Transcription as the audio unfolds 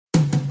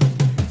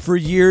For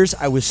years,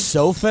 I was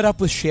so fed up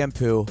with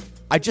shampoo,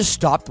 I just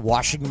stopped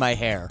washing my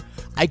hair.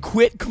 I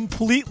quit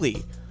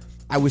completely.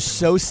 I was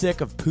so sick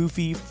of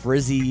poofy,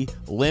 frizzy,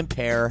 limp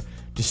hair,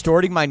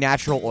 distorting my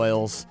natural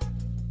oils.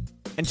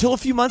 Until a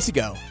few months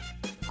ago,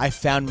 I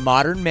found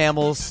Modern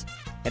Mammals,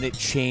 and it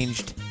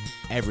changed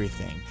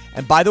everything.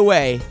 And by the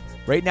way,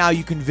 right now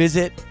you can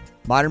visit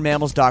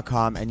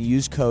modernmammals.com and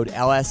use code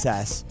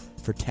LSS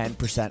for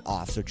 10%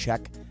 off. So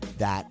check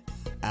that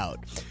out.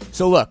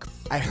 So look,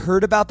 I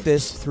heard about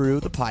this through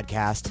the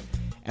podcast,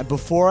 and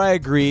before I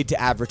agreed to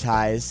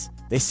advertise,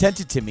 they sent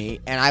it to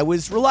me, and I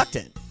was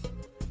reluctant.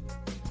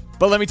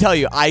 But let me tell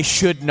you, I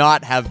should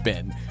not have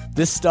been.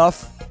 This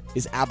stuff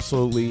is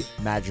absolutely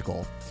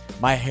magical.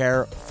 My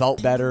hair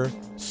felt better,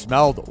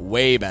 smelled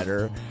way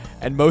better,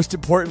 and most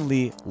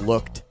importantly,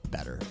 looked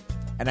better.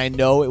 And I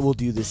know it will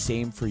do the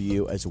same for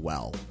you as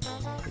well.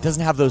 It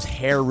doesn't have those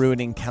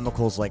hair-ruining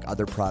chemicals like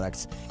other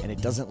products, and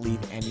it doesn't leave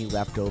any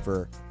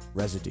leftover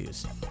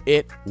residues.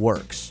 It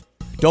works.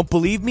 Don't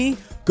believe me?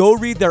 Go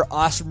read their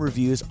awesome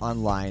reviews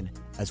online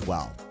as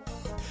well.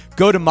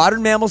 Go to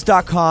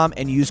modernmammals.com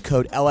and use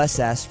code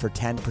LSS for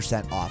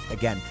 10% off.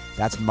 Again,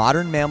 that's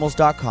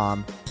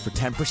modernmammals.com for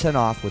 10%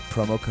 off with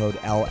promo code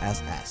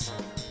LSS.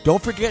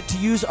 Don't forget to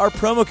use our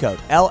promo code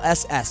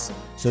LSS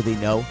so they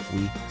know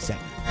we sent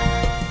you.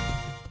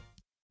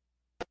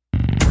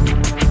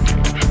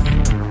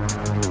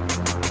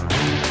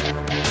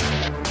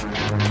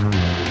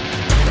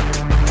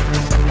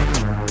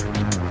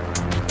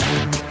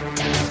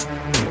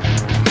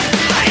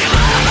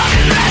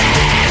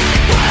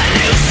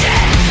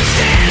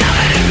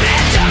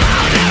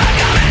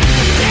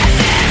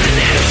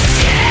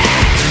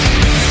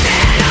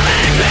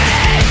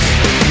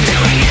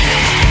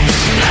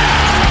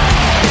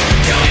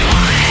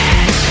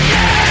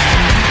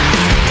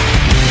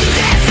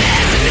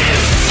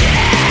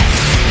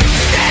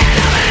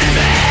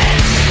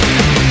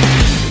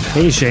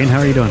 Hey Shane, how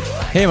are you doing?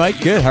 Hey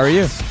Mike, good. How are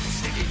you?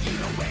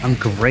 I'm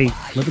great.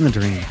 Living the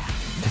dream.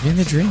 Living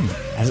the dream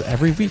as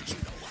every week.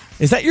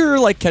 Is that your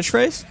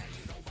catchphrase?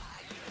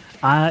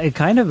 It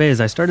kind of is.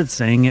 I started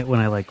saying it when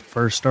I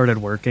first started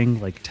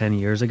working 10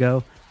 years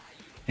ago,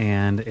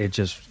 and it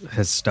just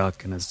has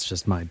stuck, and it's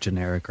just my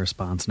generic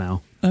response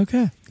now.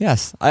 Okay.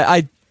 Yes.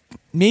 I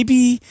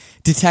maybe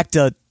detect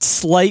a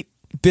slight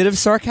bit of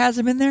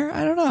sarcasm in there.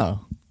 I don't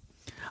know.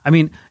 I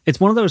mean, it's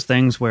one of those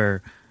things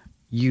where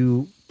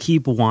you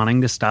keep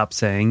wanting to stop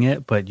saying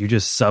it, but you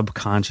just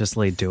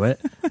subconsciously do it.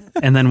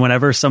 And then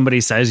whenever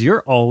somebody says,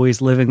 you're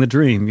always living the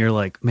dream, you're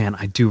like, man,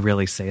 I do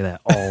really say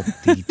that all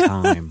the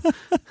time.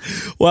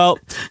 Well,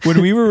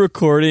 when we were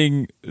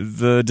recording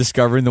the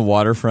Discovering the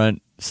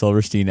Waterfront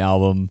Silverstein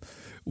album,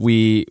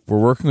 we were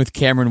working with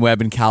Cameron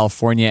Webb in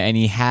California, and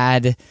he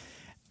had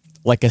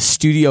a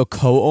studio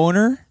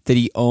co-owner that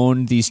he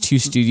owned these two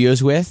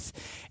studios with.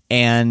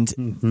 And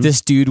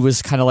this dude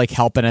was kind of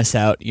helping us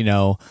out,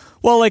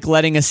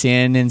 letting us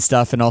in and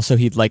stuff. And also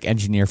he'd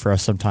engineer for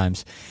us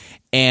sometimes.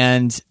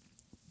 And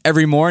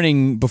every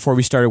morning before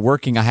we started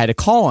working, I had to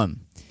call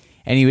him.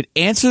 And he would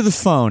answer the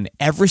phone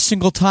every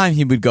single time.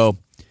 He would go,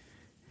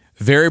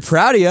 "Very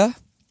proud of you."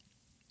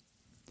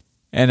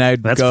 And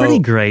That's pretty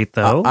great,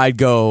 though. I'd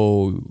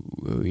go,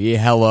 "Yeah,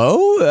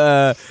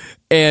 hello?"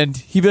 And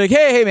he'd be like,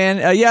 hey,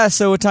 man, yeah,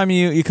 so what time are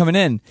you coming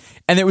in?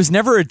 And it was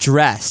never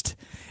addressed.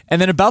 And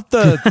then about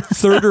the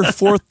third or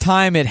fourth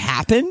time it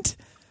happened,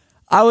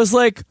 I was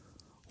like,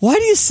 why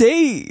do you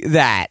say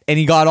that? And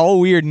he got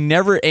all weird and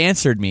never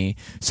answered me.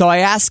 So I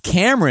asked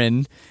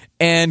Cameron,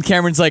 and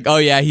Cameron's like, oh,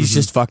 yeah, he's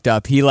just fucked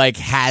up. He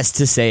has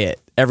to say it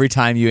every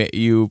time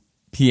he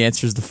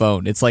answers the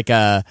phone. It's like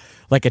a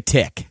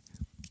tick.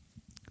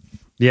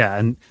 Yeah,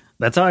 and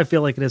that's how I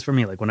feel like it is for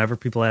me. Whenever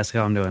people ask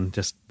how I'm doing,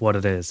 just what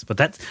it is. But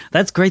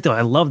that's great, though.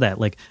 I love that.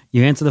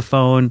 You answer the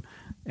phone,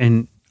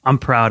 and I'm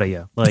proud of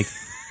you.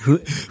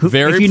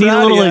 Very if you need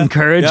a little proud of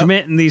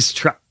encouragement in these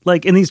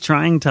in these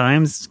trying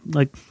times,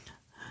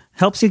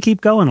 helps you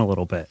keep going a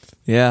little bit.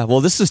 Yeah. Well,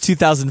 this was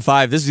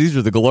 2005. These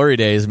were the glory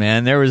days,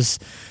 man.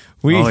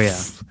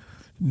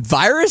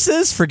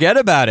 Viruses, forget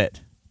about it.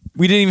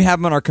 We didn't even have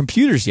them on our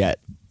computers yet.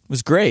 It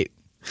was great.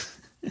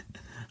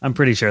 I'm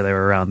pretty sure they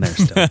were around there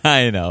still.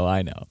 I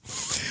know.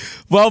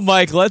 Well,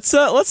 Mike, let's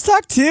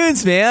talk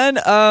tunes,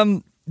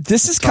 man.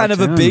 This is kind of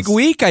a big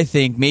week, I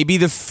think. Maybe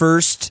the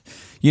first,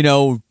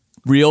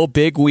 real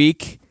big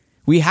week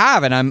we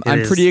have, and I'm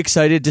pretty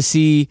excited to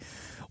see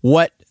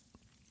what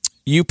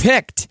you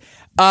picked.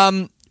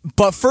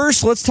 But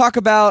first, let's talk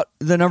about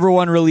the number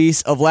one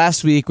release of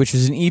last week, which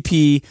was an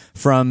EP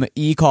from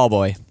E.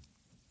 Callboy.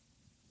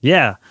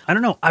 Yeah, I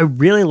don't know. I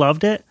really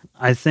loved it.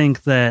 I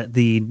think that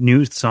the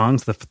new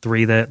songs, the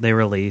three that they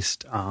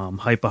released,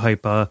 Hypa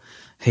Hypa,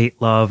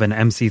 Hate Love, and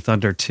MC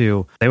Thunder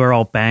 2, they were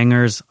all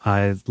bangers.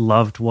 I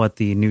loved what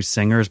the new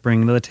singers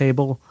bring to the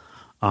table.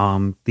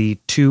 The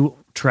two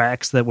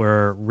tracks that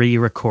were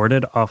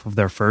re-recorded off of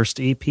their first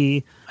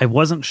EP, I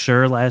wasn't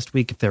sure last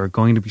week if they were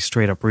going to be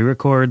straight up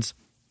re-records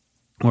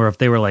or if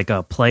they were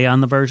a play on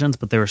the versions,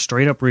 but they were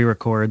straight up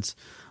re-records.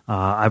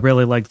 I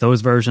really like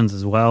those versions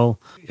as well.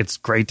 It's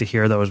great to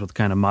hear those with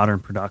kind of modern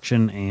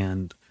production,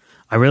 and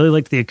I really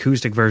liked the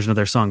acoustic version of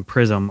their song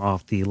Prism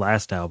off the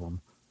last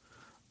album.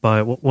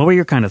 But what were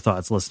your kind of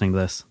thoughts listening to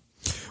this?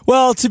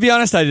 Well, to be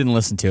honest, I didn't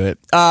listen to it.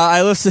 I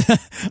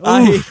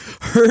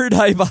heard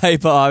Hypa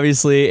Hypa,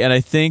 obviously, and I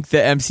think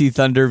the MC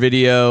Thunder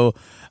video,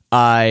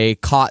 I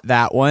caught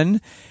that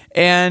one.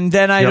 And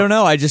then I don't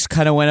know, I just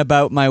kind of went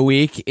about my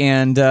week,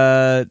 and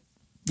I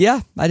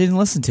didn't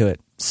listen to it.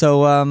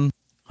 So,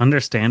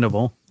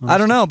 Understandable. I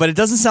don't know, but it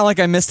doesn't sound like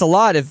I missed a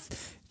lot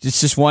if it's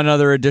just one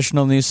other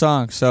additional new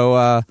song.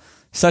 So,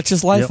 such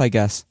is life, I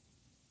guess.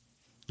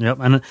 Yep,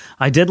 and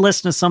I did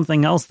listen to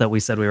something else that we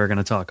said we were going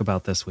to talk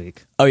about this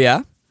week. Oh,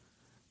 yeah?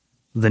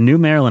 The new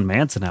Marilyn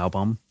Manson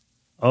album.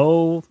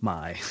 Oh,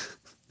 my.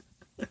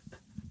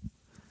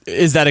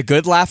 Is that a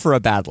good laugh or a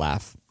bad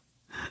laugh?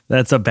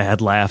 That's a bad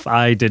laugh.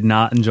 I did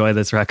not enjoy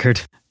this record.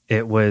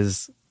 It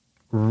was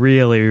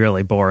really,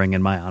 really boring,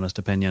 in my honest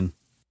opinion.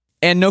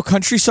 And no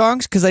country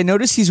songs? Because I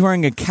noticed he's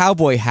wearing a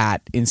cowboy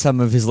hat in some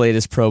of his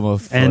latest promo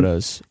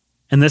photos.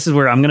 And this is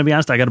where I'm going to be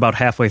honest, I got about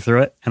halfway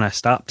through it, and I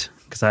stopped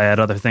because I had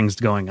other things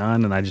going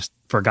on, and I just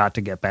forgot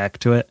to get back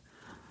to it.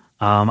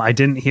 I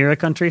didn't hear a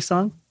country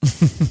song,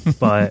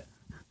 but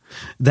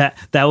that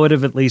would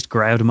have at least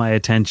grabbed my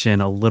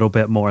attention a little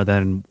bit more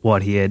than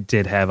what he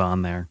did have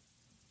on there.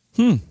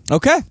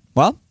 Okay.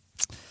 Well,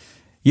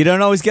 you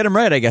don't always get them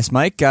right, I guess,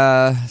 Mike.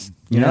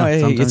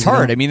 It's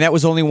hard. I mean, that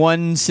was only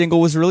one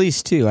single was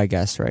released too, I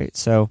guess, right?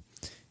 So,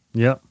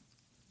 yep.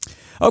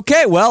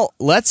 Okay, well,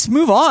 let's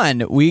move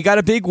on. We got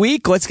a big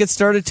week. Let's get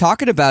started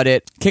talking about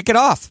it. Kick it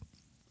off.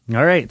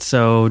 All right,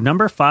 so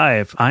number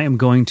 5, I am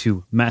going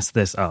to mess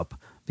this up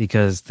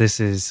because this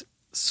is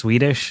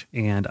Swedish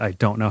and I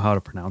don't know how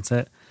to pronounce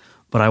it,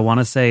 but I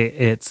want to say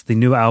it's the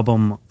new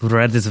album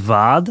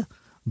Vredesvad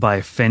by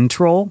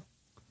Fintroll.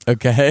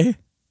 Okay.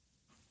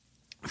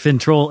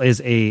 Fintroll is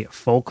a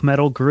folk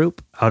metal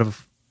group out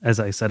of,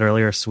 as I said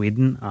earlier,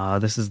 Sweden.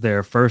 This is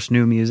their first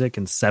new music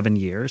in 7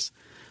 years,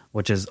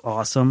 which is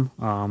awesome.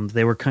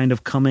 They were kind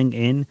of coming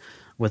in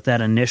with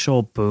that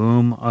initial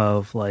boom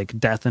of like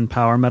death and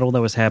power metal that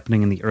was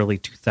happening in the early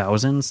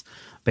 2000s.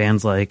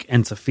 Bands like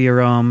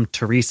Ensiferum,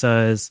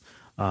 Teresa's,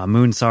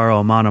 Moon Sorrow,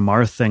 Amon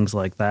Amarth, things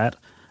like that.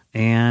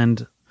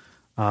 And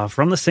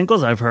from the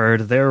singles I've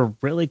heard, they're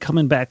really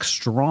coming back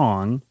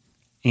strong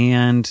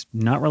and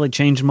not really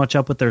changing much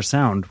up with their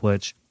sound,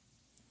 which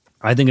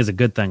I think is a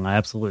good thing. I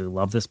absolutely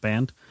love this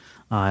band.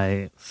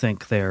 I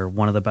think they're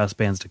one of the best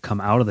bands to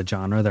come out of the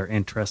genre. They're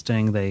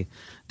interesting. They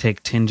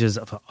take tinges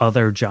of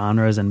other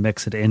genres and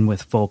mix it in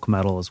with folk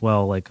metal as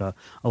well, like a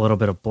little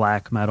bit of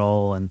black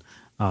metal. And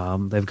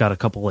they've got a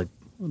couple like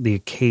the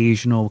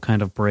occasional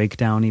kind of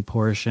breakdowny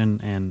portion.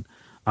 And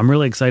I'm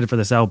really excited for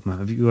this album.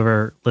 Have you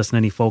ever listened to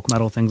any folk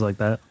metal, things like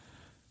that?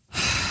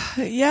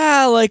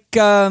 Yeah, like,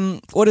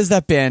 what is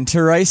that band?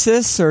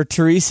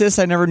 Teresis?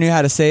 I never knew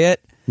how to say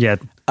it. Yeah,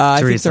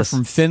 I think they're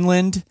from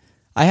Finland.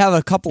 I have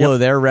a couple of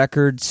their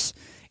records,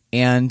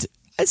 and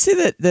I'd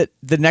say that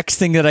the next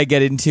thing that I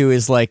get into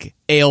is like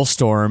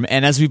Ailstorm,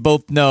 and as we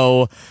both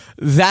know,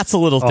 that's a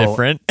little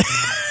different.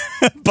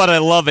 But I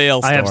love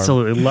Ailstorm. I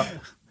absolutely love,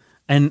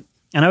 and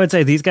I would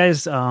say these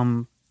guys,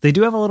 they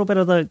do have a little bit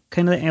of the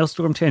kind of the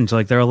Ailstorm tinge.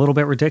 Like they're a little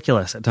bit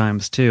ridiculous at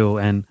times too,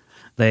 and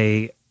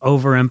they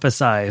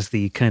overemphasize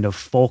the kind of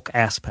folk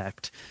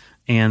aspect.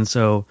 And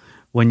so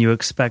when you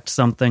expect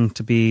something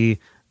to be,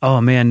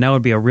 oh man, now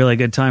would be a really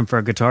good time for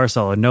a guitar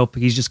solo. Nope,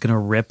 he's just going to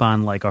rip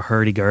on like a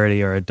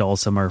hurdy-gurdy or a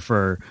dulcimer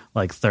for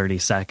like 30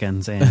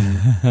 seconds. And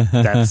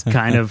that's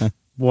kind of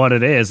what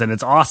it is. And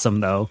it's awesome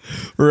though.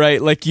 Right.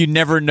 Like you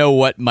never know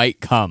what might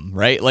come,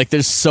 right? Like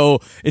it's so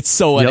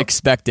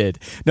unexpected.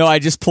 No, I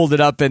just pulled it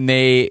up and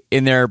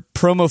in their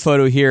promo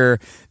photo here,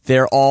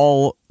 they're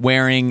all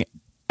wearing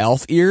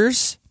elf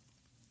ears.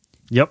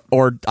 Yep.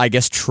 Or I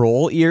guess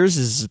troll ears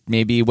is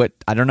maybe what,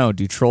 I don't know.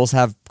 Do trolls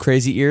have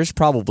crazy ears?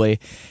 Probably.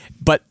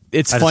 But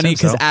it's funny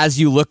because as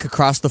you look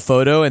across the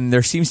photo, and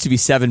there seems to be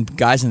 7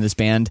 guys in this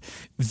band,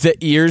 the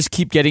ears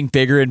keep getting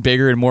bigger and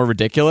bigger and more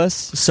ridiculous.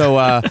 So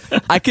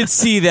I could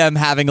see them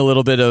having a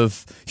little bit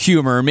of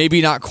humor,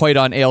 maybe not quite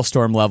on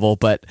Ailstorm level,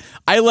 but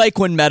I like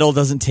when metal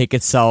doesn't take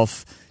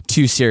itself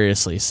too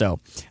seriously. So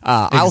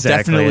I'll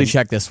definitely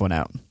check this one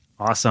out.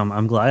 Awesome.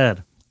 I'm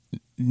glad.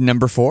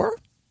 Number 4?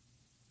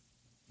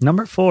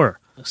 Number 4.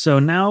 So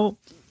now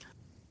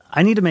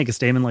I need to make a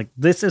statement. Like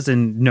this is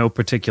in no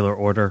particular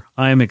order.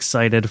 I am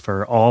excited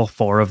for all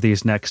 4 of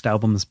these next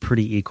albums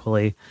pretty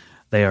equally.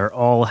 They are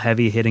all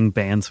heavy hitting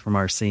bands from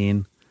our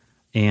scene,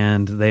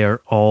 and they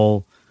are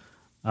all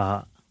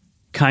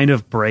kind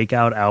of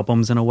breakout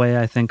albums in a way,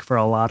 I think, for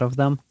a lot of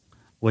them,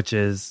 which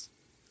is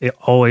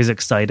always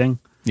exciting.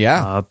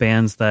 Yeah.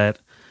 Bands that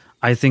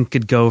I think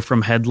could go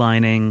from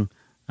headlining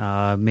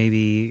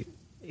maybe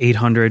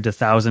 800 to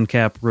 1,000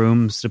 cap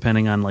rooms,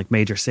 depending on like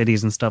major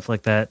cities and stuff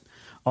like that,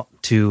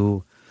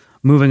 to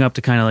moving up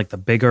to kind of like the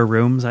bigger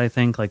rooms, I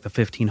think, like the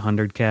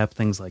 1,500 cap,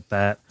 things like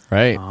that.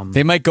 Right.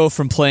 They might go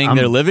from playing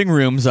their living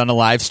rooms on a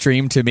live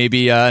stream to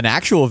maybe an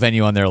actual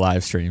venue on their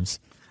live streams.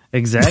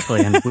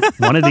 Exactly. And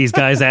one of these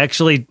bands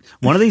actually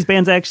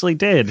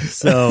did.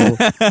 So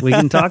we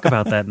can talk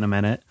about that in a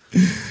minute.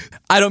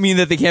 I don't mean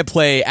that they can't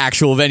play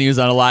actual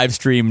venues on a live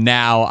stream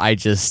now.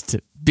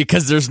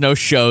 Because there's no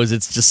shows,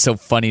 it's just so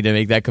funny to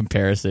make that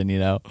comparison, you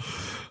know?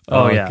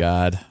 Oh yeah.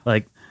 God.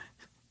 Like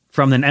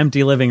from an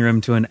empty living room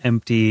to an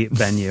empty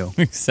venue.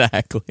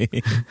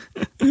 Exactly.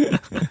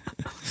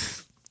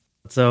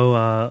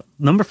 So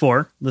number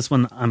 4, this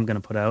one I'm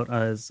going to put out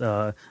is it's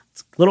a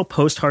little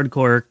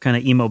post-hardcore kind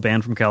of emo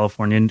band from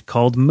California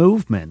called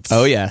Movements.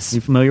 Oh, yes.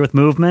 You familiar with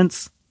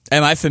Movements?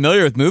 Am I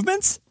familiar with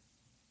Movements?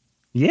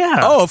 Yeah.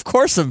 Oh, of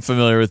course I'm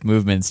familiar with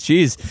Movements.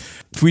 Jeez.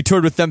 We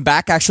toured with them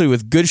back actually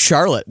with Good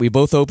Charlotte. We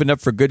both opened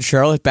up for Good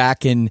Charlotte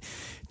back in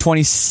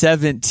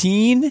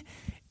 2017.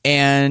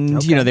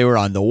 And, you know, they were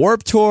on the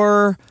Warped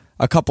Tour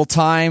a couple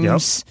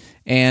times. Yep.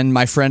 And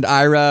my friend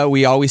Ira,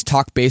 we always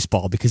talk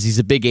baseball because he's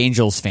a big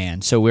Angels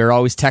fan. So we're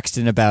always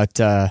texting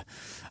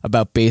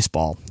about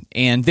baseball.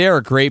 And they're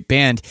a great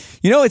band.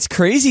 You know, it's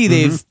crazy. Mm-hmm.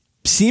 They've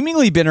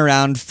seemingly been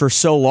around for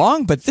so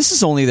long, but this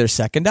is only their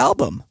second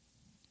album.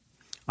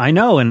 I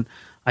know, and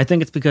I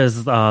think it's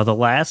because the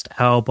last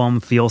album,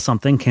 Feel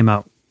Something, came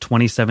out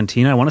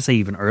 2017. I want to say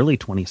even early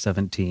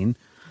 2017.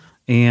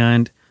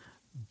 And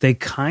they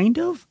kind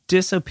of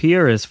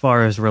disappear as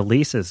far as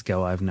releases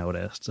go, I've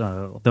noticed.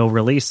 They'll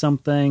release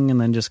something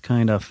and then just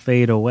kind of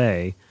fade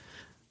away.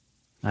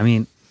 I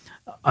mean,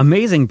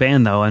 amazing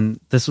band, though, and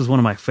this was one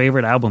of my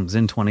favorite albums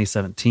in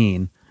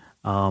 2017.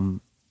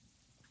 And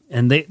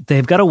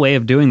they've got a way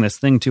of doing this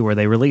thing, too, where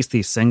they release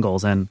these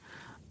singles, and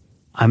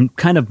I'm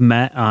kind of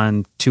met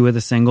on 2 of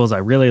the singles. I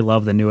really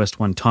love the newest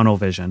one, Tunnel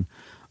Vision,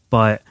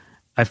 but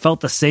I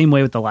felt the same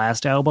way with the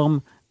last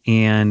album,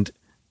 and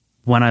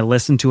when I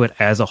listened to it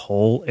as a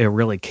whole, it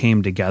really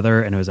came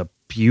together, and it was a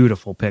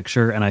beautiful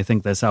picture, and I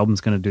think this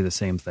album's going to do the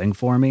same thing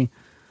for me,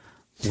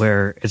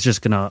 where it's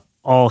just going to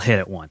all hit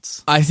at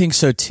once. I think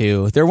so,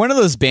 too. They're one of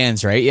those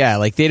bands, right? Yeah,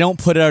 like they don't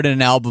put out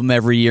an album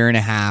every year and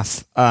a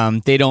half.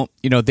 They don't,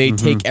 they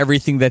take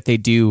everything that they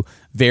do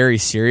very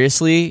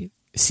seriously,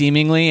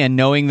 seemingly, and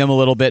knowing them a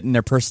little bit in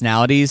their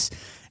personalities,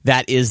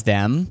 that is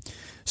them.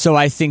 So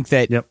I think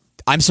that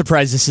I'm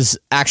surprised this is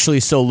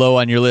actually so low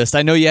on your list.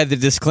 I know you had the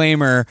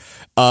disclaimer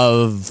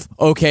of,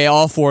 okay,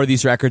 all 4 of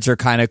these records are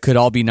could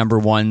all be number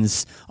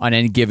 1s on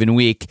any given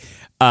week.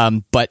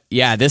 But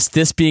yeah,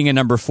 this being a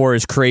number 4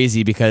 is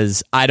crazy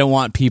because I don't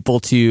want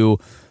people to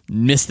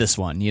miss this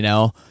one, you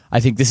know? I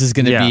think this is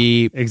going to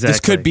be,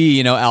 this could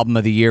be, album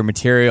of the year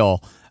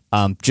material,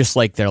 just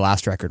like their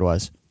last record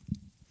was.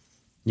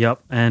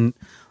 Yep, and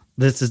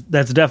that's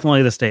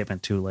definitely the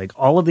statement too. Like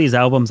all of these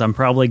albums, I'm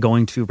probably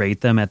going to rate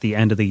them at the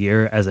end of the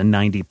year as a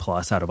 90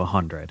 plus out of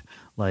 100.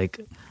 Like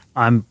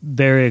I'm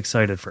very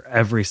excited for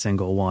every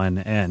single one,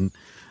 and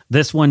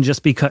this one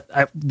just because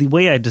the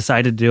way I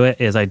decided to do it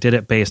is I did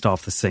it based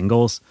off the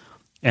singles,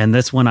 and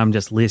this one I'm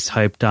just least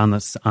hyped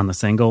on the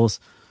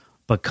singles,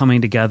 but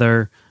coming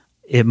together,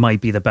 it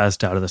might be the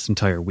best out of this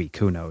entire week.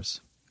 Who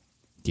knows?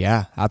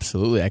 Yeah,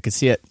 absolutely. I could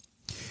see it.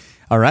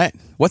 All right,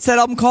 what's that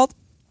album called?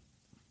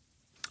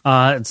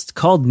 It's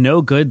called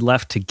No Good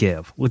Left to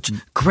Give, which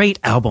great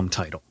album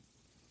title.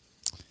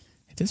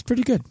 It is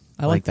pretty good.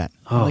 I like that.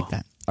 I like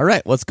that. All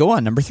right, let's go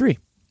on. Number 3.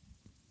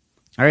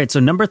 All right, so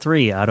number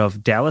 3 out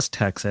of Dallas,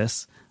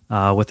 Texas,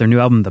 with their new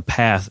album, The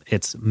Path.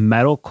 It's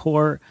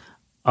metalcore.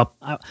 I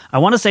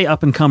want to say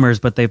up and comers,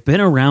 but they've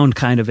been around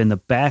kind of in the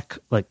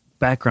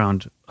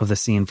background of the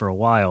scene for a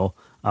while.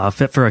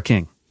 Fit for a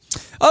King.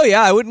 Oh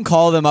yeah, I wouldn't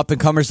call them up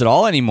and comers at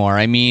all anymore.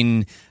 I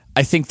mean,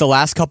 I think the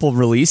last couple of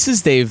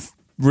releases they've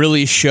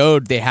really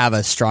showed they have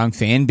a strong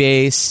fan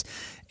base,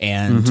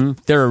 and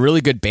they're a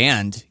really good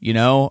band.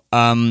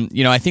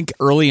 I think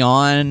early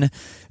on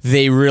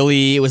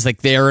it was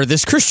like they're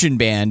this Christian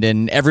band,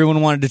 and everyone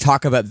wanted to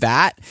talk about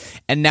that.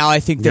 And now I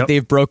think that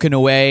they've broken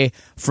away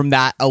from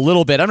that a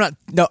little bit.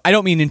 I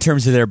don't mean in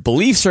terms of their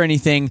beliefs or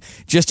anything,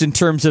 just in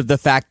terms of the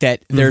fact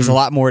that there's a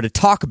lot more to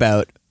talk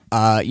about,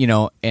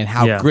 and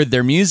how good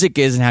their music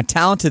is and how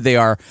talented they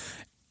are,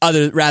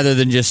 rather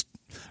than just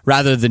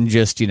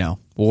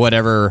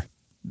whatever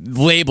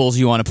labels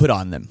you want to put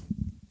on them.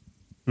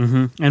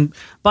 And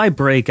by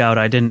breakout,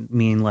 I didn't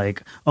mean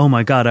like, oh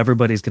my God,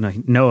 everybody's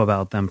going to know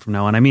about them from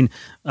now on. I mean,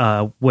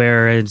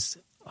 whereas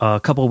a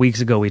couple of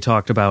weeks ago we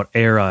talked about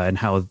Era and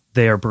how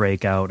their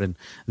breakout and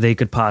they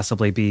could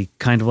possibly be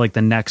kind of like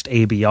the next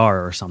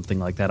ABR or something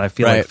like that. I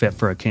feel like Fit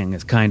for a King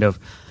is kind of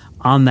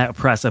on that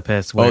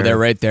precipice where they're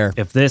right there.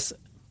 If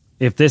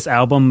this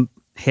album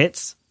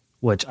hits,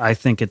 which I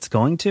think it's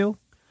going to,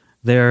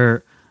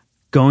 they're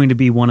going to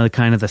be one of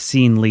the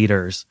scene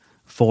leaders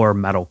for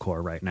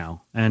metalcore right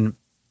now. And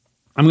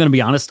I'm going to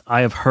be honest,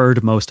 I have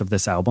heard most of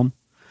this album.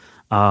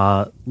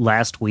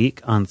 Last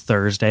week on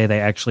Thursday, they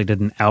actually did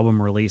an album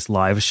release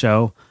live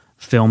show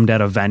filmed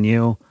at a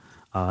venue.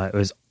 It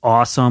was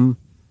awesome.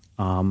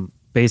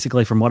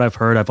 Basically, from what I've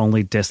heard, I've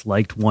only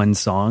disliked one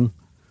song,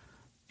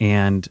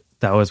 and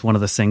that was one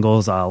of the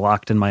singles,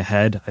 Locked in My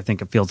Head. I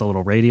think it feels a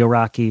little radio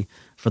rocky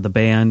for the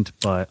band,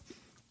 but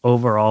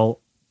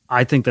overall,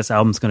 I think this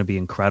album's going to be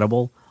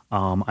incredible.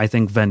 I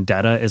think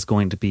Vendetta is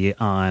going to be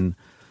on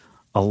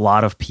a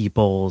lot of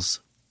people's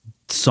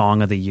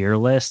Song of the Year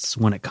lists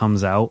when it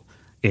comes out.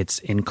 It's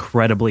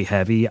incredibly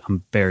heavy.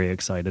 I'm very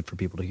excited for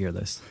people to hear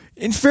this.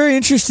 It's very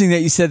interesting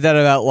that you said that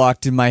about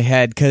Locked in My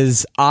Head,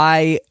 because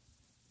I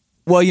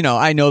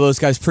know those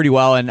guys pretty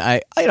well, and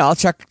I'll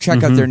check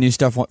out their new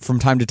stuff from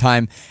time to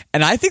time,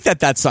 and I think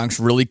that song's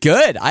really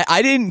good.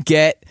 I didn't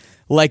get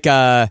like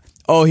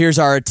here's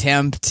our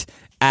attempt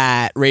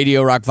at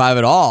Radio Rock Vibe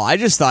at all. I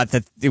just thought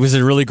that it was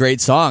a really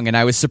great song, and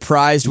I was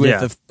surprised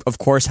with, of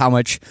course, how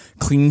much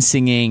clean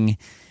singing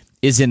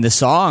is in the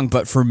song.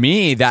 But for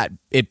me, that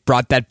it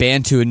brought that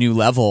band to a new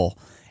level,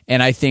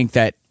 and I think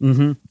that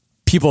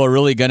people are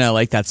really gonna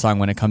like that song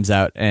when it comes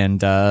out.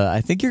 And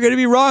I think you're gonna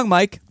be wrong,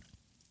 Mike.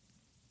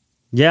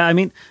 Yeah, I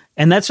mean,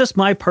 and that's just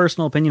my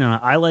personal opinion on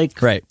it. I like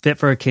Fit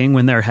for a King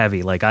when they're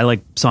heavy. Like I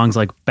like songs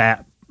like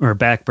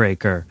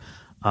Backbreaker,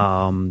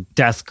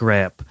 Death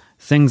Grip,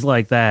 things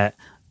like that.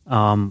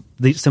 Some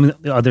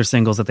of the other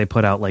singles that they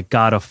put out, like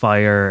God of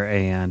Fire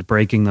and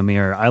Breaking the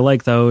Mirror, I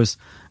like those.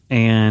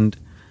 And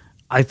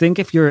I think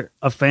if you're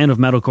a fan of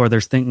metalcore,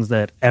 there's things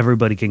that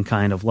everybody can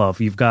kind of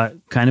love. You've got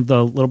kind of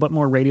the little bit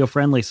more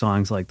radio-friendly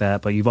songs like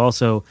that, but you've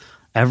also,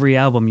 every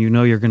album,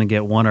 you're going to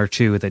get one or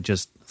two that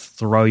just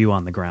throw you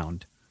on the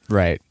ground.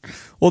 Right.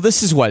 Well,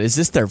 this is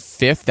this their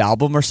 5th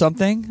album or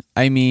something?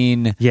 I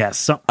mean... Yeah,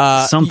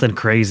 something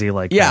crazy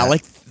like that. Yeah,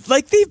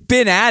 like they've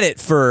been at it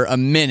for a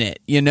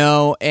minute,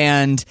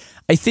 and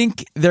I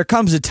think there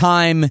comes a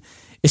time,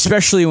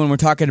 especially when we're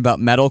talking about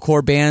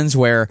metalcore bands,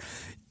 where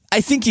I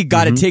think you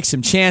got to take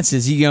some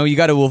chances. You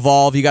got to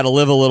evolve, you got to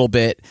live a little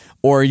bit,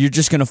 or you're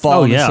just going to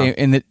fall you're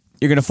going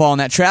to fall in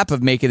that trap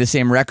of making the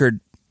same record,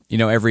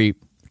 every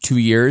 2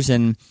 years,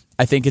 and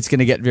I think it's going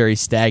to get very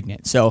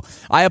stagnant. So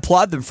I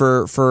applaud them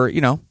for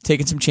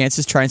taking some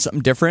chances, trying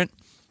something different,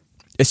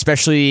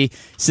 especially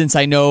since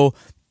I know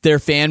their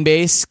fan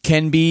base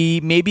can be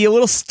maybe a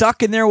little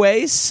stuck in their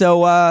ways.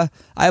 So I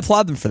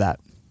applaud them for that.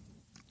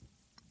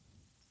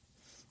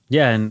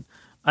 Yeah, and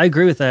I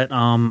agree with that.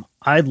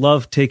 I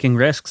love taking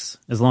risks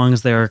as long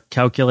as they're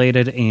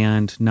calculated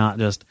and not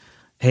just,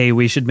 hey,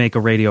 we should make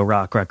a radio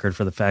rock record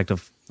for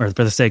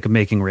the sake of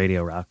making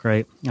radio rock,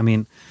 right? I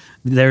mean,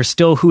 they're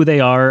still who they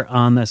are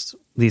on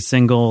these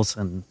singles,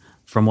 and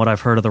from what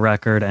I've heard of the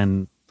record,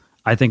 and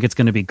I think it's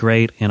going to be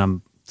great, and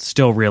I'm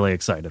still really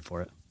excited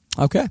for it.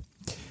 Okay.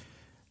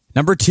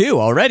 Number 2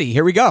 already.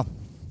 Here we go.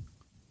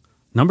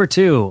 Number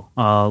 2,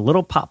 a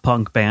little pop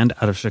punk band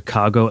out of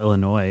Chicago,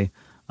 Illinois.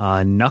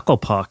 Knuckle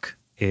Puck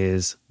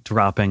is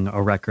dropping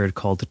a record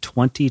called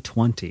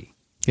 2020.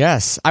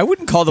 Yes, I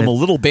wouldn't call them a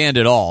little band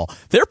at all.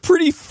 They're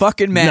pretty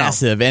fucking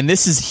massive, and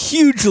this is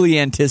hugely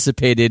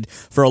anticipated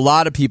for a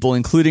lot of people,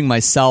 including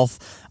myself.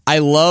 I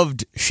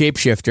loved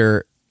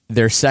Shapeshifter,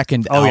 their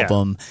second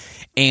album.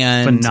 Yeah.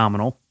 And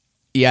phenomenal.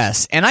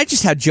 Yes, and I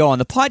just had Joe on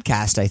the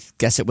podcast, I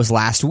guess it was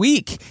last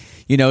week,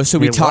 so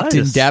we talked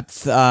in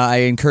depth.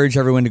 I encourage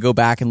everyone to go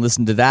back and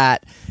listen to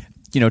that,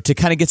 to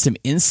kind of get some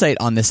insight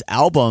on this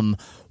album.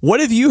 What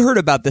have you heard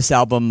about this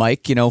album,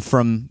 Mike,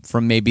 from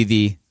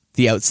maybe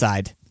the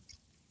outside?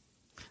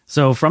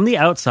 So from the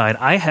outside,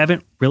 I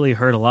haven't really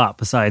heard a lot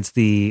besides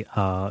the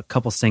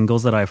couple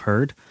singles that I've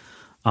heard.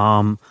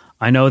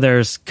 I know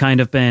there's kind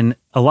of been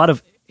a lot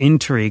of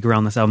intrigue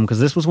around this album because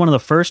this was one of the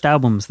first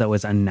albums that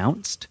was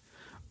announced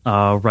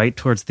right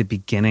towards the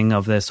beginning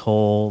of this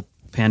whole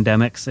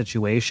pandemic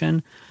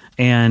situation.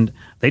 And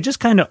they just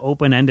kind of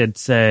open-ended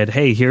said,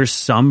 hey, here's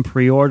some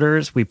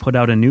pre-orders. We put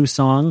out a new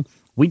song.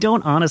 We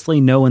don't honestly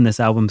know when this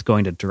album's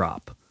going to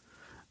drop.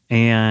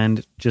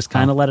 And just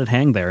kind of let it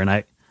hang there. And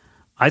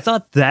I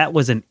thought that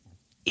was an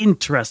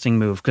interesting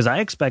move because I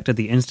expected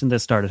the instant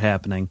this started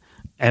happening,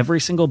 every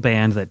single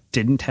band that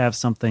didn't have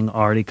something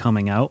already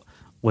coming out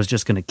was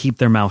just going to keep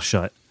their mouth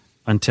shut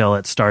until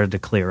it started to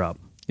clear up.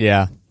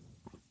 Yeah.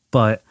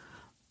 But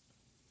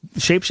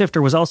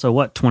Shapeshifter was also,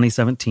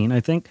 2017, I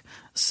think?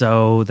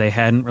 So they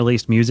hadn't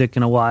released music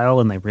in a while,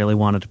 and they really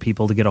wanted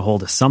people to get a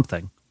hold of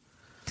something,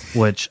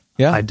 which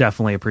I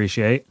definitely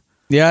appreciate.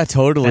 Yeah,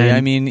 totally. And,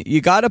 I mean,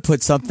 you got to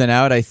put something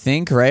out, I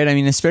think, right? I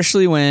mean,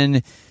 especially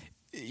when,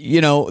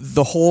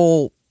 the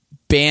whole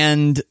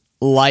band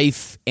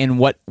life and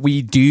what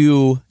we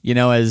do,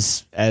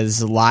 as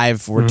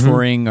live or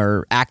touring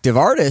or active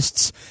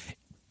artists,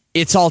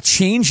 it's all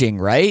changing,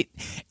 right?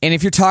 And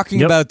if you're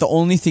talking about the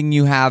only thing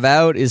you have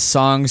out is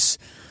songs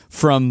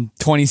from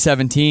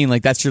 2017,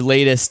 like that's your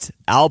latest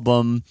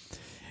album,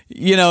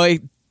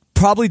 it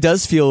probably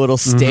does feel a little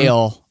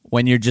stale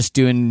when you're just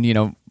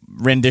doing,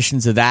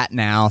 renditions of that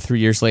now 3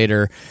 years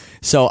later.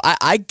 So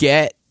I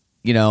get,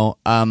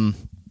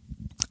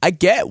 I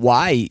get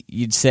why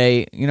you'd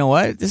say, you know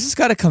what, this has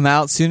got to come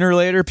out sooner or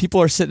later.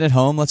 People are sitting at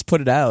home. Let's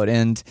put it out.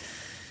 And,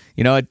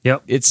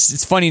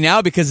 it's funny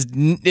now because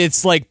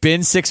it's like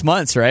been 6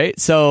 months, right?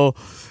 So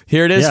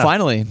here it is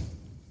finally.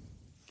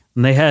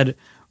 And they had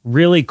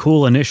really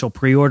cool initial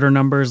pre-order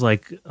numbers.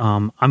 Like,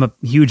 I'm a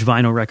huge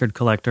vinyl record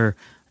collector.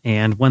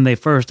 And when they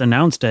first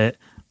announced it,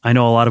 I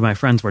know a lot of my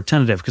friends were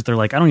tentative because they're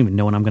like, I don't even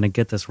know when I'm going to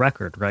get this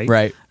record, right?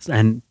 Right.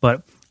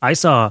 But I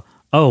saw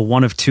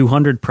one of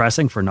 200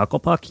 pressing for Knuckle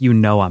Puck,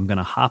 I'm going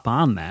to hop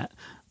on that.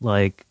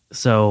 Like,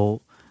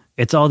 so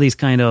it's all these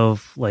kind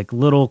of like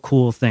little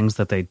cool things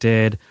that they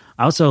did.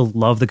 I also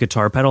love the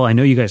guitar pedal. I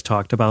know you guys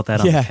talked about that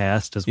on the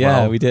cast as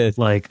well. Yeah, we did.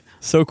 Like,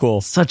 so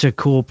cool. Such a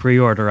cool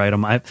pre-order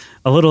item. A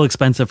little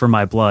expensive for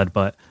my blood,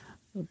 but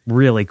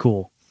really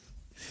cool.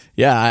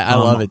 Yeah, I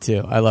love it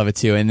too. I love it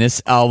too. And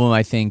this album,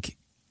 I think,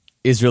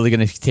 is really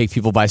going to take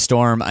people by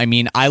storm. I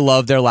mean, I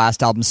love their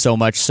last album so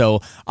much,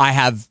 so I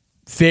have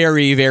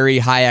very, very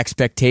high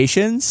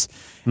expectations.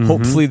 Mm-hmm.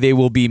 Hopefully they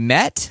will be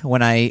met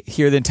when I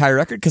hear the entire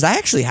record, because I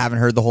actually haven't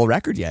heard the whole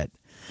record yet.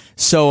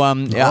 So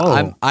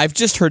I've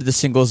just heard the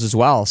singles as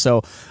well.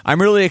 So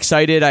I'm really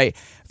excited.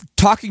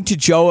 Talking to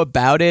Joe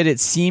about it, it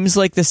seems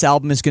like this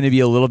album is going to be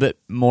a little bit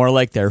more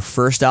like their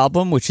first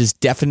album, which is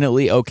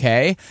definitely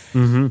okay.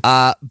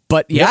 Mm-hmm.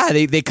 But yeah,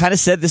 they kind of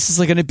said this is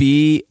going to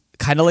be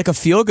kind of like a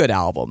feel-good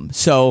album.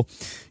 So,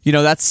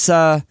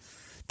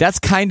 that's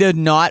kind of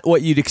not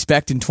what you'd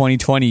expect in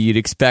 2020. You'd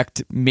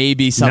expect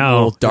maybe something a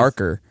little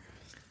darker.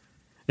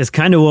 It's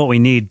kind of what we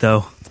need,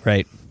 though.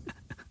 Right.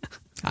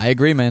 I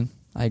agree, man.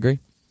 I agree.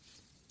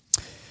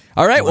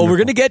 All right, well, we're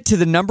going to get to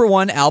the number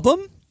one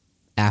album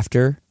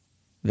after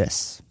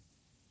this.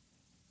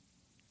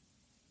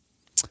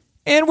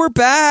 And we're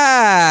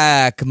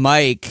back.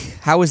 Mike,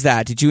 how was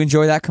that? Did you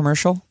enjoy that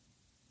commercial?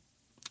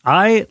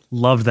 I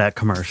loved that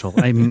commercial.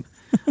 I mean,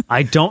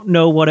 I don't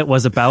know what it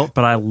was about,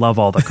 but I love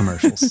all the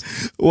commercials.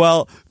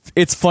 Well,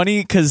 it's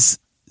funny because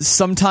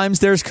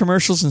sometimes there's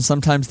commercials and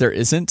sometimes there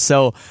isn't.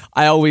 So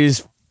I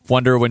always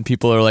wonder when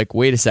people are like,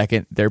 wait a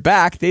second, they're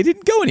back. They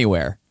didn't go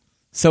anywhere.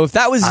 So if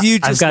that was you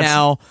just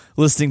now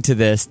listening to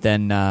this,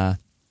 then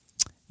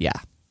yeah,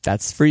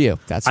 that's for you.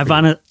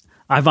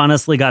 I've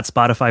honestly got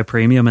Spotify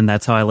Premium, and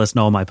that's how I listen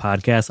to all my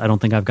podcasts. I don't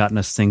think I've gotten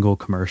a single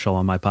commercial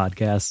on my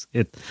podcast.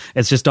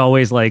 It's just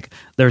always like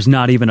there's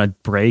not even a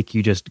break.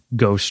 You just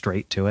go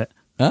straight to it.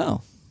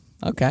 Oh,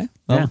 okay.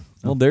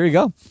 Well, there you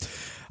go.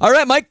 All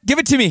right, Mike, give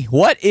it to me.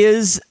 What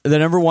is the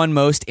number one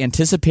most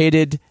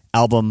anticipated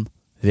album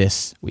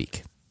this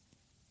week?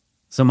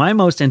 So my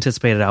most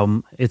anticipated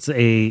album,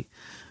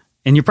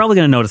 and you're probably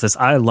going to notice this,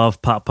 I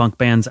love pop punk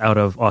bands out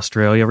of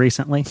Australia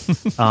recently.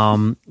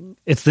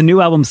 It's the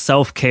new album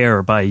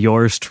Self-Care by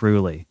Yours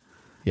Truly.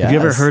 Yes. Have you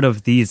ever heard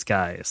of these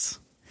guys?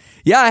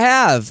 Yeah, I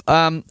have.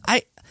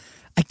 I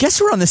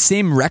guess we're on the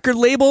same record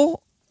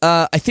label.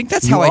 I think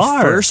that's how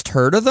I first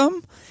heard of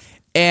them.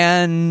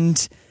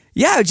 And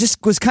yeah, it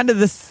just was kind of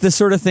the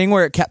sort of thing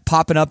where it kept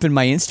popping up in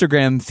my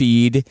Instagram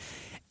feed.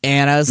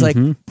 And I was like,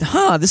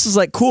 this is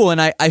like cool. And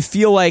I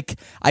feel like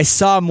I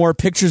saw more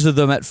pictures of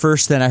them at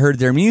first than I heard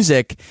their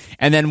music.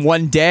 And then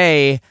one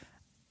day,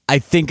 I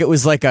think it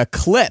was like a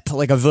clip,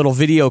 like a little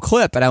video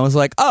clip. And I was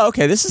like, oh,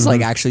 okay, this is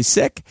like actually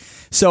sick.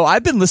 So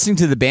I've been listening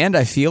to the band,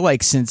 I feel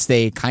like, since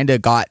they kind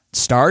of got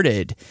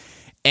started.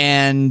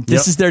 And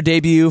this is their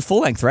debut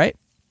full length, right?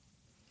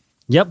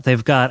 Yep,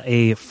 they've got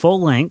a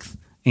full length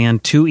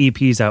and 2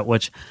 EPs out,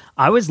 which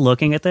I was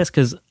looking at this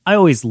because I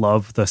always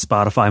love the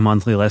Spotify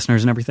monthly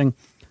listeners and everything.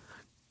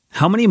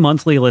 How many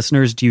monthly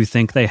listeners do you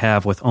think they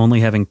have with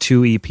only having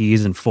 2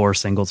 EPs and 4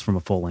 singles from a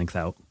full length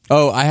out?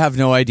 Oh, I have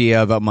no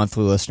idea about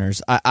monthly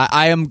listeners.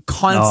 I am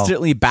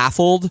constantly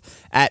baffled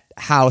at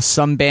how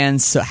some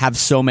bands have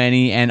so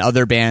many and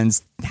other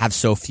bands have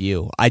so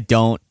few. I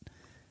don't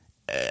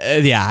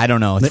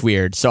know. It's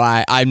weird. So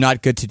I'm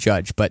not good to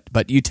judge,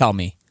 but you tell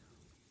me.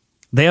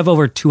 They have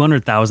over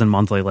 200,000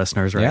 monthly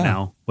listeners right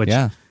now, which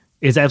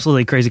is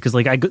absolutely crazy because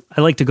like I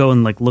like to go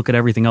and like look at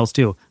everything else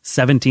too.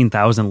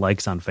 17,000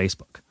 likes on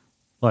Facebook.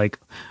 Like,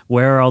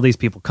 where are all these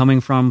people coming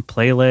from?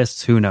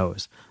 Playlists? Who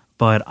knows?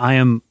 But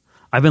I've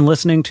been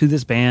listening to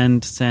this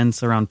band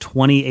since around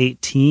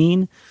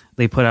 2018.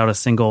 They put out a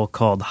single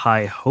called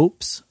High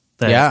Hopes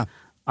that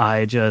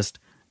I just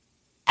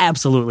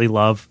absolutely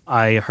love.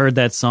 I heard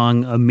that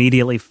song,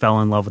 immediately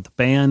fell in love with the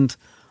band.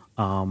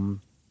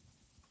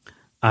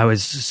 I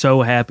was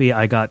so happy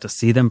I got to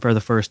see them for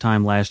the first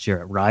time last year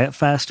at Riot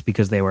Fest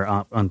because they were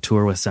on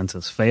tour with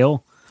Senses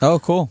Fail. Oh,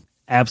 cool.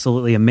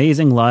 Absolutely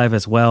amazing live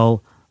as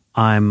well.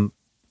 I'm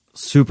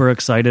super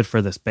excited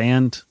for this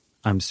band.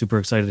 I'm super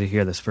excited to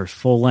hear this first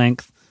full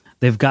length.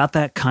 They've got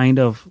that kind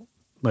of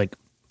like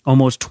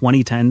almost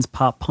 2010s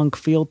pop punk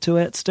feel to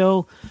it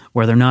still,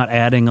 where they're not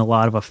adding a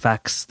lot of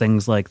effects,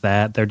 things like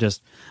that. They're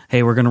just,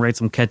 hey, we're going to write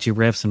some catchy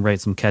riffs and write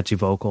some catchy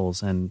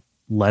vocals and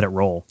let it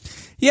roll.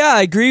 Yeah,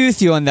 I agree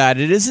with you on that.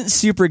 It isn't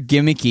super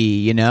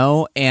gimmicky,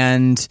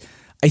 and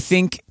I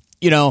think,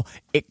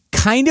 it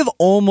kind of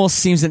almost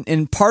seems,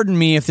 and pardon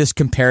me if this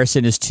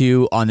comparison is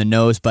too on the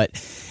nose, but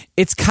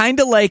it's kind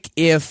of like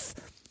if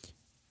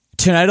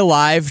Tonight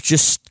Alive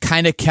just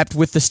kind of kept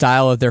with the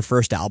style of their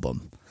first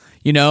album,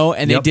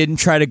 and they didn't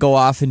try to go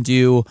off and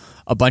do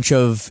a bunch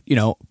of,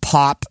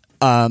 pop,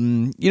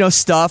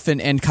 stuff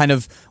and kind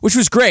of, which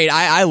was great.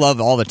 I love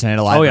all the Tonight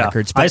Alive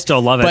records. But I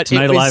still love it.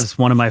 Tonight Alive is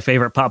one of my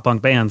favorite pop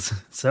punk bands.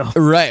 So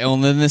right. Well,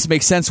 then this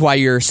makes sense why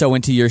you're so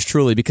into Yours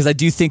Truly, because I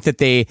do think that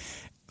they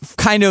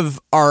kind of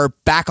are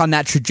back on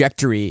that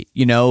trajectory,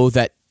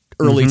 that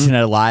early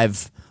Tonight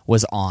Alive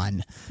was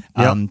on.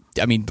 Yep.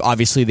 I mean,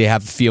 obviously they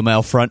have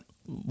female front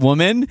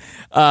woman.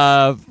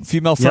 I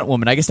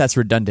guess that's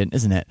redundant,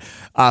 isn't it?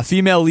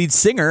 Female lead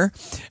singer.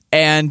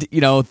 And,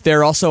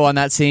 they're also on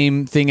that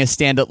same thing as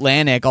Stand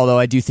Atlantic, although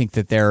I do think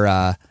that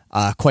they're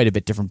quite a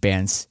bit different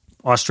bands.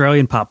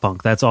 Australian pop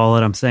punk. That's all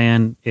that I'm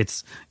saying.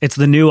 It's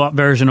the new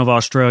version of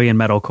Australian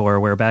metalcore,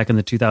 where back in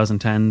the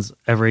 2010s,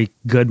 every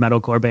good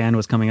metalcore band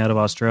was coming out of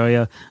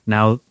Australia.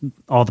 Now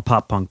all the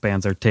pop punk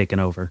bands are taking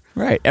over.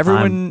 Right.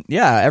 Everyone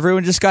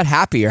just got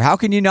happier. How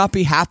can you not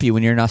be happy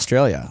when you're in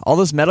Australia? All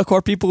those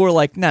metalcore people were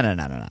like, no.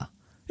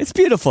 It's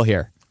beautiful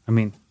here. I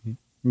mean,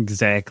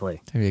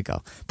 exactly. There you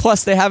go.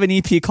 Plus, they have an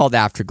EP called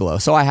Afterglow,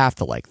 so I have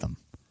to like them.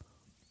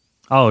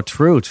 Oh,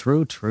 true.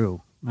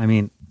 I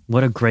mean,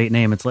 what a great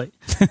name. It's like,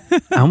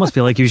 I almost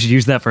feel like you should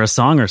use that for a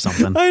song or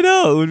something. I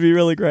know. It would be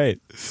really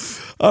great.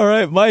 All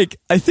right, Mike,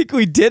 I think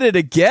we did it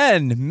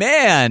again.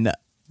 Man.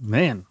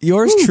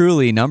 Yours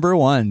truly, number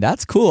one.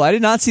 That's cool. I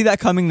did not see that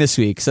coming this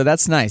week, so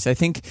that's nice. I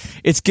think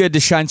it's good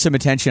to shine some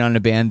attention on a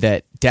band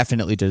that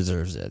definitely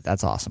deserves it.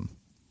 That's awesome.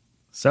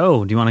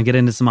 So, do you want to get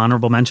into some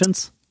honorable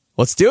mentions?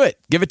 Let's do it.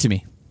 Give it to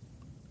me.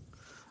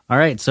 All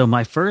right, so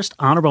my first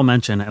honorable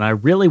mention, and I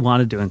really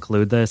wanted to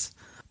include this,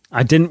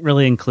 I didn't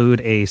really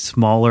include a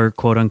smaller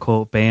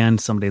quote-unquote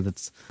band, somebody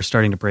that's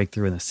starting to break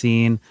through in the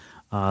scene.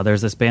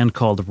 There's this band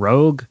called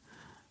Rogue.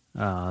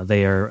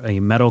 They are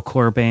a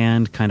metalcore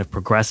band, kind of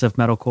progressive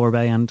metalcore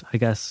band, I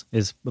guess,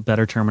 is a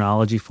better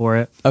terminology for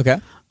it. Okay.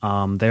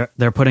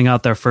 They're putting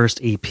out their first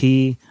EP.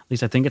 At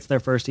least I think it's their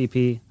first EP.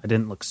 I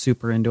didn't look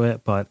super into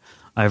it, but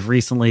I've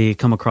recently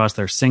come across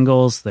their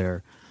singles.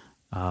 They're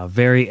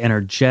very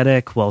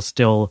energetic while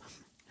still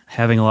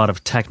having a lot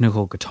of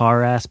technical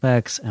guitar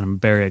aspects, and I'm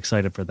very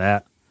excited for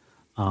that.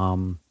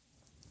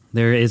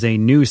 There is a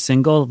new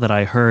single that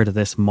I heard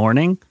this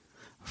morning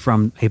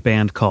from a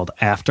band called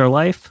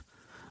Afterlife.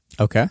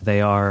 Okay. They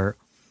are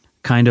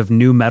kind of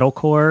new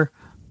metalcore.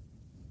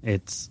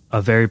 It's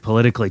a very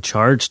politically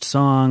charged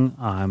song.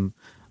 I'm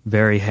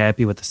very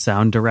happy with the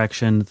sound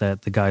direction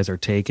that the guys are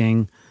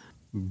taking.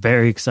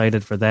 Very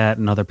excited for that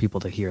and other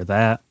people to hear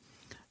that.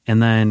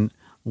 And then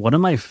one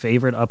of my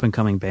favorite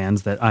up-and-coming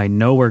bands that I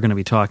know we're going to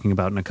be talking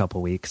about in a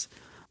couple weeks,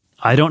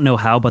 I don't know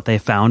how, but they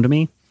found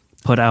me,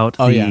 put out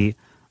they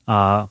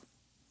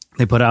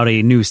put out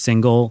a new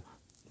single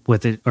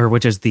with it, or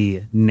which is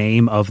the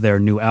name of their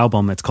new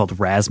album. It's called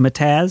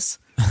Razzmatazz,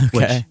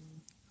 which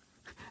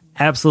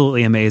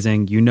absolutely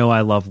amazing.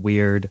 I love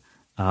weird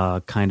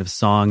kind of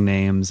song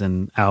names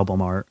and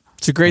album art.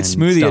 It's a great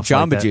smoothie at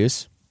Jamba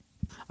Juice.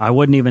 I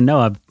wouldn't even know.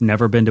 I've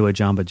never been to a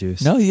Jamba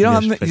Juice. No, you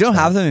don't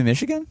have them in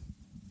Michigan?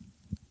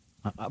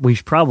 We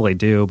probably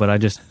do, but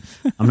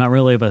I'm not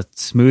really a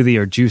smoothie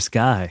or juice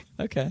guy.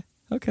 Okay,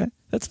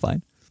 that's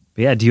fine.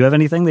 But yeah, do you have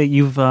anything that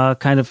you've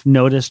kind of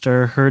noticed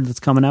or heard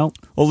that's coming out?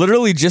 Well,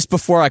 literally just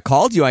before I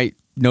called you, I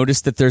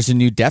noticed that there's a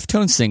new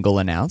Deftones single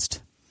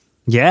announced.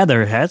 Yeah,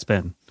 there has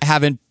been. I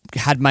haven't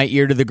had my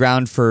ear to the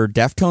ground for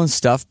Deftones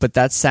stuff, but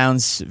that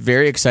sounds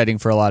very exciting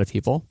for a lot of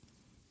people.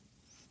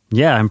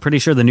 Yeah, I'm pretty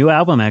sure the new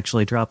album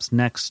actually drops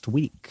next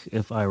week,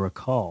 if I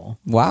recall.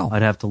 Wow.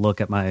 I'd have to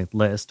look at my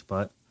list,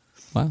 but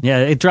wow. Yeah,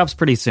 it drops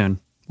pretty soon.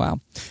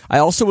 Wow. I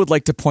also would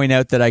like to point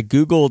out that I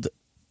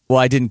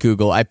didn't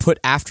Google. I put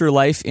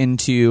Afterlife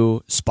into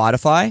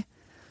Spotify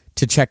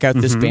to check out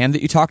this band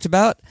that you talked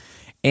about.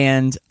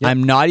 And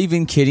I'm not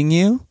even kidding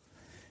you.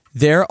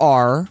 There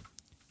are,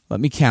 let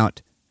me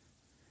count.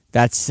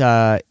 That's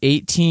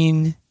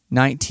 18,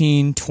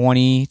 19,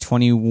 20,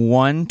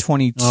 21,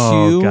 22.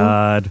 Oh,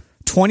 God.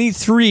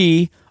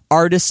 23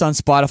 artists on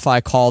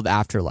Spotify called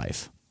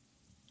Afterlife.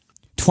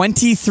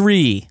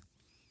 23.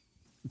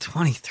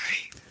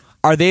 23.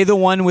 Are they the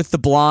one with the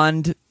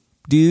blonde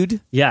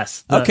dude?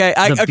 Yes. They're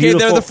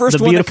the first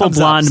one. The beautiful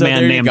blonde so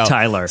man named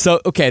Tyler. So,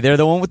 they're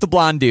the one with the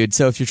blonde dude.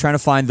 So if you're trying to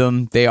find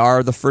them, they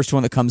are the first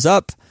one that comes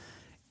up.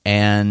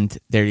 And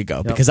there you go.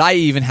 Yep. Because I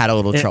even had a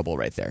little trouble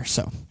right there.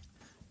 So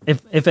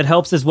if it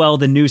helps as well,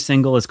 the new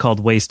single is called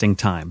Wasting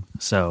Time.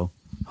 So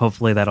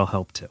hopefully that'll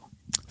help too.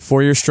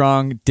 4 Year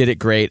Strong did it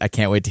great. I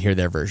can't wait to hear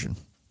their version.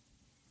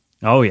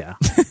 Oh, yeah.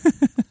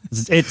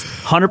 It's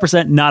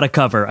 100% not a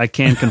cover. I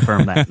can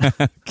confirm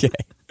that. Okay.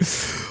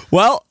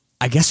 Well,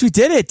 I guess we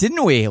did it,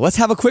 didn't we? Let's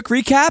have a quick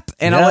recap,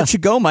 and I'll let you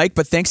go, Mike,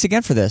 but thanks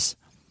again for this.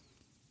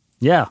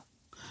 Yeah.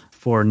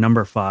 For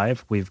number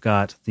 5, we've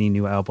got the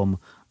new album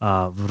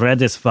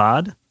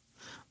Vredesvad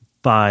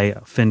by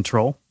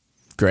Fintroll.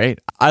 Great.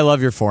 I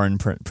love your foreign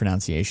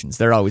pronunciations.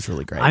 They're always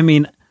really great. I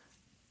mean,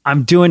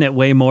 I'm doing it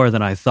way more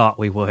than I thought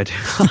we would.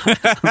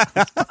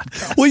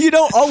 Well, you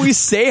don't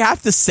always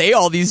have to say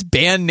all these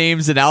band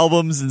names and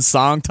albums and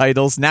song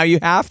titles. Now you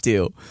have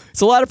to. It's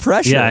a lot of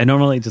pressure. Yeah, I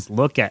normally just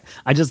look at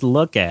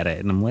it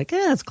and I'm like,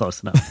 it's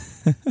close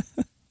enough.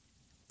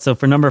 So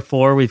for number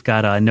 4, we've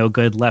got No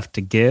Good Left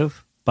to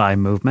Give by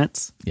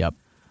Movements. Yep.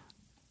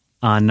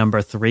 On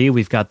number 3,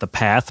 we've got The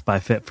Path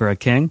by Fit for a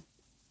King.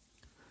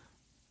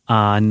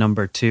 On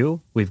number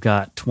 2, we've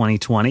got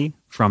 2020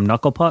 from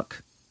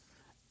Knucklepuck.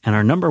 And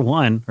our number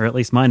 1, or at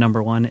least my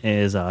number 1,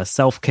 is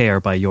Self Care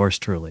by yours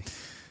truly.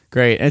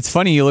 Great. And it's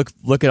funny, you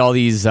look at all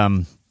these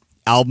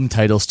album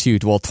titles too.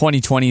 Well,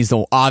 2020 is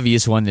the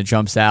obvious one that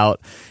jumps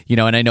out,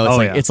 and I know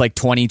it's like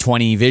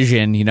 2020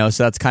 vision,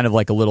 so that's kind of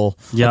like a cool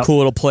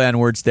little play on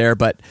words there.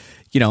 But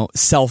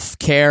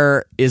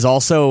self-care is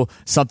also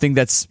something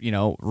that's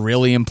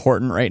really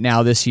important right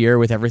now this year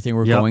with everything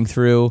we're going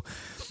through.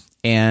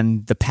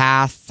 And the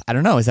path, I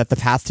don't know, is that the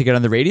path to get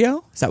on the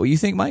radio? Is that what you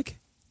think, Mike?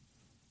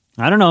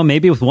 I don't know,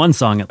 maybe with one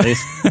song at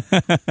least.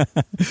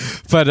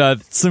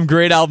 But some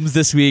great albums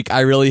this week.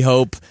 I really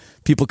hope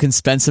people can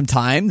spend some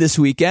time this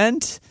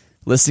weekend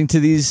listening to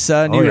these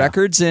new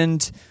records,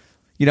 and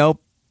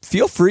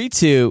feel free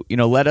to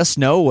let us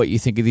know what you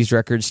think of these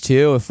records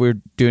too, if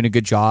we're doing a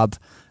good job.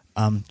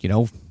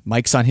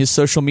 Mike's on his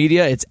social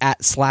media, it's at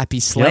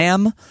Slappy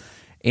Slam,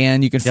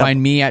 and you can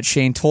find me at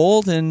Shane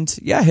Told, and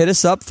hit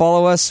us up,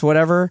 follow us,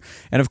 whatever.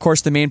 And of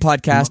course the main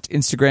podcast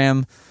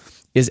Instagram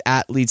is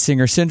at Lead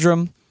Singer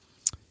Syndrome,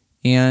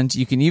 and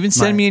you can even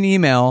send me an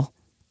email,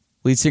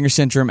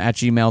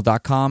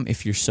 leadsingersyndrome@gmail.com,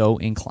 if you're so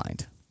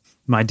inclined.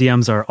 My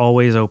DMs are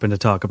always open to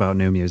talk about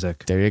new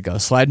music. There you go.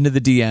 Slide into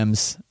the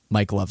DMs.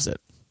 Mike loves it.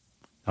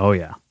 Oh,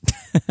 yeah.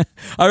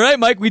 All right,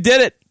 Mike, we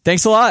did it.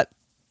 Thanks a lot.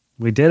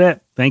 We did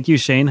it. Thank you,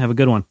 Shane. Have a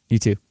good one. You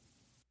too.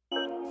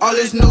 All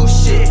this new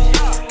shit,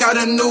 got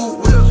a new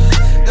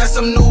whip. That's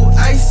some new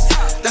ice,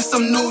 that's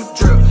some new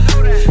drip.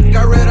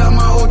 Got rid of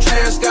my old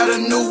trash, got a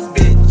new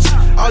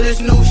bitch. All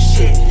this new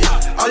shit,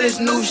 all this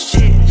new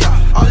shit,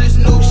 all this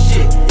new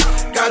shit.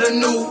 Got a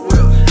new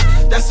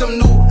whip, that's some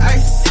new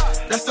ice,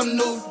 that's some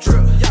new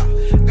drip.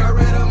 Got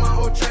rid of my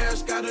old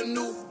trash, got a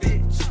new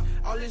bitch.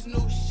 All this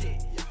new